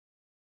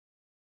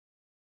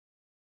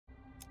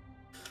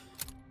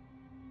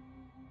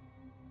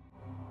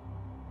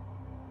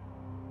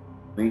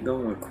We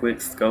going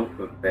quick scope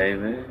it,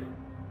 baby.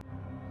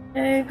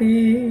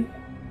 Baby.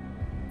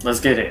 Let's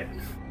get it.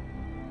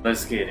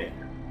 Let's get it.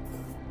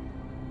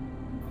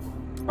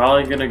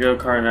 Probably gonna go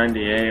car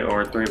 98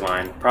 or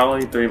 3-line.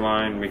 Probably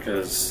 3-line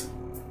because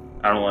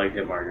I don't like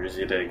hit markers,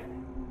 you dig?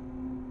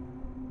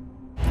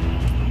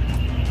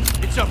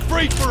 It's a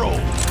free-for-all.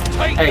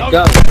 Hey,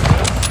 go.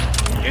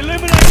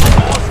 Eliminate the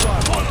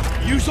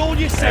hostile. Use all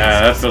your senses.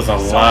 Yeah, that feels a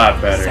lot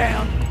better.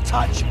 Sound,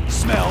 touch,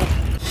 smell.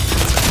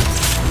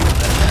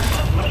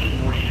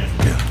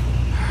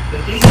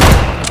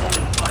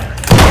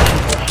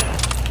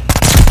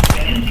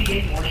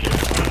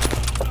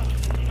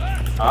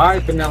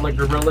 Alright, Vanilla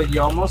Gorilla,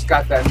 you almost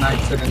got that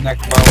knife to the neck,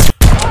 bro.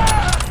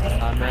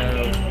 I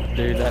know,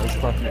 dude, that was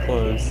fucking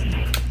close.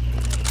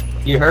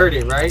 You heard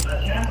it, right?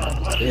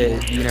 Yeah,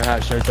 you know how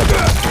it shows up on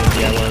the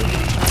screen, yellow.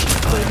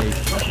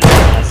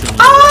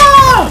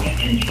 Ah!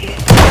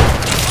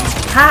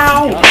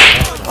 How?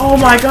 Oh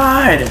my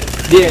god!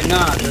 Yeah,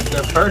 nah,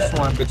 the first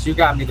one, but you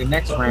got me the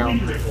next round.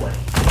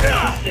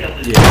 Yeah.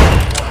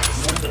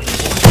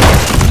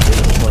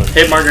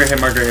 Hit marker, hit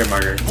marker, hit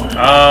marker.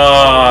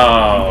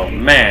 Oh,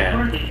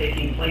 man.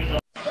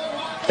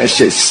 That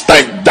shit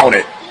stank, don't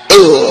it? Ugh.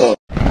 Oh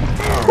my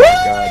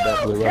god, that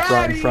blew up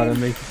right in front of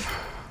me.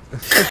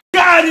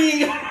 Got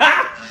him!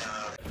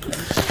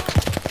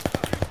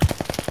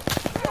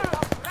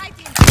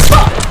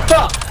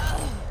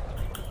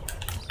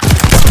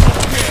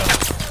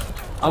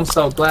 I'm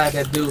so glad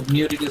that dude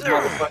muted his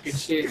motherfucking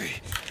shit.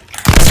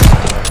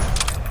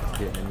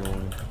 Getting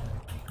annoying.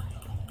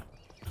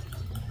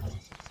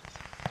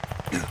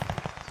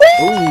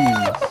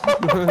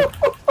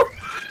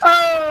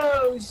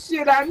 Oh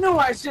shit, I knew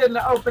I shouldn't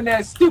have opened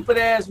that stupid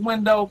ass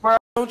window, bro.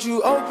 Don't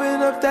you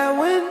open up that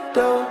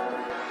window?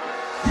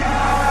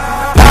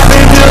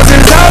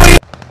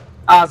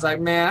 I was like,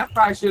 man, I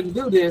probably shouldn't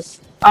do this.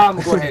 I'm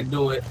gonna go ahead and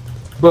do it.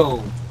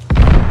 Boom.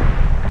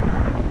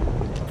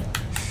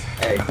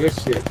 Hey, good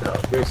shit though.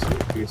 Good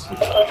shit, good shit.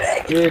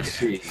 Good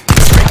shit.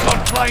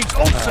 Recon planes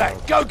all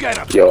set. Go get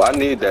them. Yo, I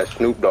need that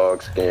Snoop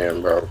Dogg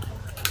skin, bro.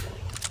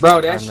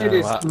 Bro, that shit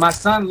is, my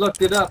son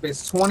looked it up,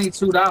 it's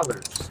 $22.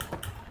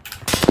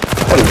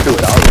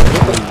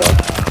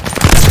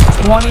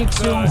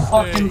 $22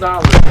 fucking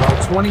dollars,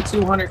 bro.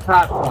 2,200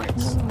 COD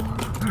points.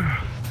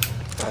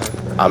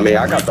 I mean,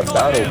 I got the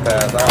battle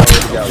pass. I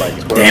already got like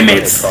 12 Damn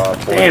it!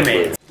 Damn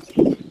it!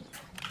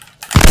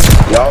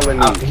 Y'all in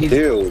these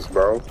kills,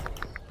 bro.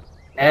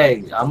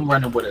 Hey, I'm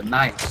running with a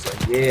knife, so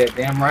yeah,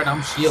 damn right,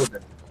 I'm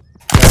shielding.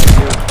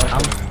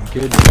 I'm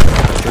good.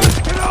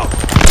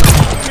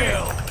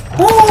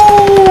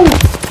 Woo!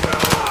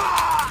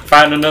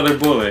 Find another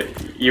bullet.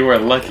 You were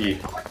lucky.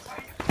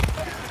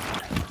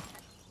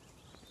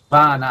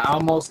 Fine, I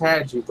almost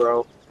had you,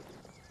 bro.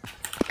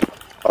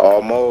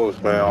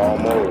 Almost, man,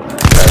 almost.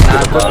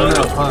 Not good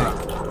enough, huh?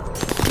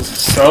 This is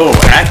so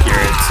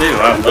accurate too.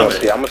 I love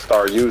it. I'm gonna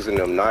start using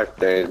them knife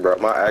things, bro.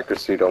 My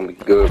accuracy don't be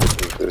good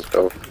with this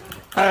though.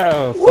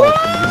 Oh, fuck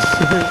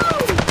you.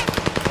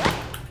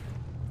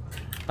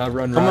 I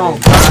run Come right on,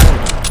 in. Brian.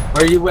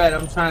 Where you at?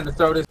 I'm trying to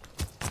throw this.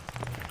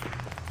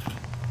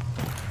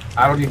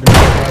 I don't even know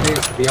what that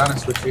is, to be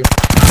honest with you.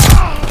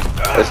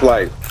 It's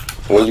like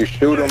when you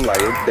shoot them, like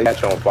they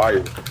catch on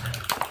fire.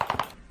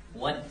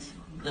 What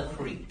the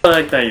freak? I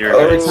like that you're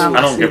Every time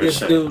I don't give a this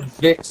shit. dude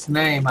Vic's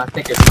name, I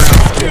think it's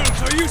round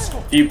six.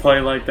 If you play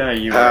like that,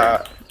 you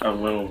are a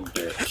little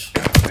bitch.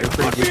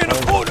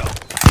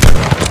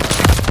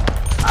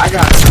 I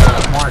got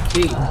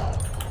marquee.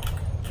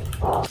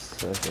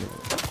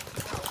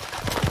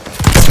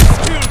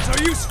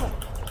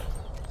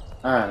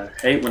 I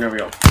hate whenever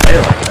y'all play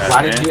like that.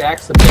 Why did you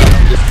ask about it?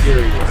 I'm just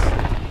curious.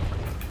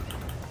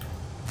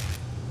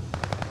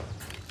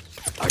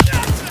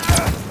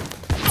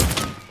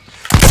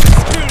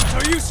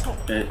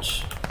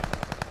 Bitch.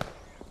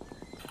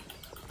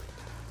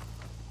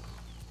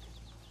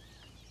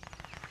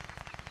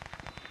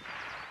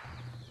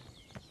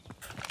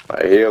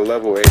 Like here,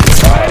 level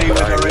 85,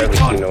 but I ain't never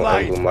seen no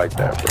emblem like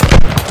that, bro.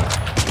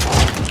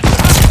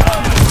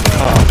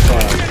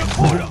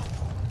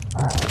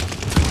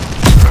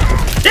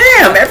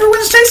 Damn!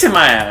 Everyone's chasing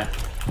my ass.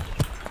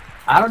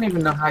 I don't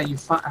even know how you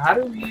find. How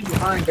do you even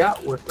find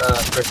out what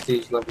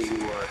prestige level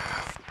you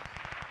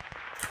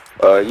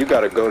are? You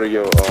gotta go to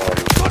your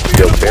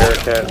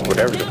Bearcat,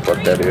 whatever the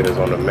fuck that is,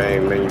 on the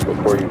main menu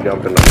before you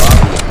jump in the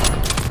lobby.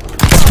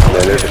 And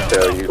then it'll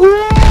tell you.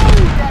 Ooh,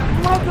 that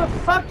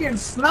motherfucking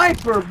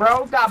sniper,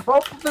 bro, got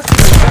both of us at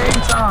the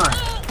same time.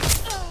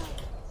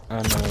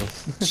 I know.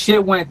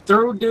 Shit went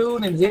through,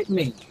 dude, and hit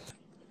me.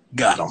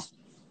 Got him.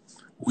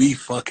 We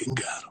fucking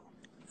got him.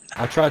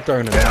 I tried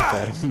throwing a knife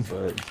at him,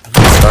 but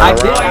I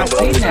did. I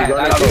seen that.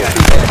 I did see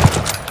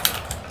that.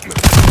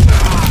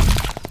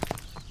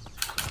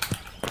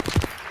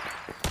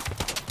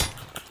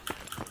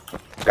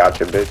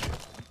 Gotcha, bitch.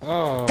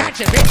 oh,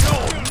 Gotcha, bitch!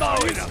 Oh,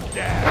 mowing them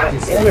down.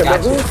 Damn it,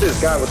 but who's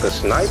this guy with the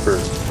sniper?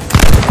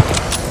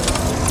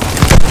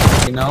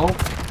 You know?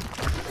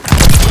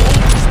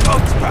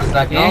 It's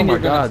like, Oh and my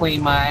you're gonna God.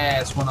 clean my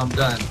ass when I'm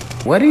done.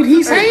 What did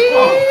he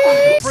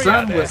say?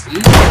 Son was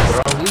easy,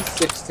 bro. He's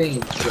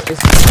 16. So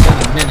it's been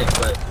a minute,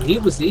 but he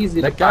was easy.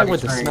 That guy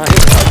with the sniper.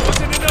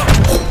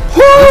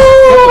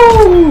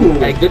 Woo!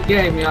 Hey, good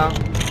game, y'all.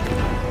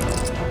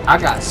 I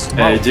got smoked.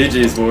 Hey,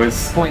 GG's, boys.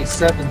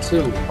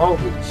 .72.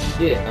 Holy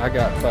shit. I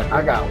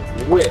got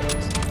whipped.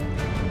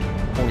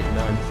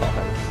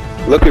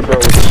 .95. Look at bro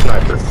with the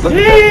sniper. Look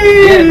at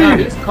that. Yeah,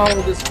 no, he's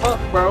cold as fuck,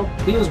 bro.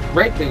 He was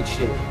breaking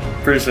shit.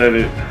 Appreciate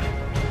it.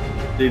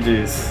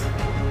 GG's.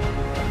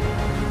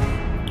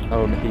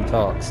 Oh, he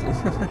talks.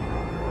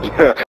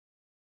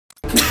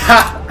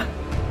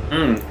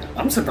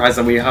 I'm surprised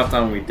that we hopped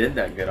on. We did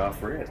that good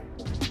off rip.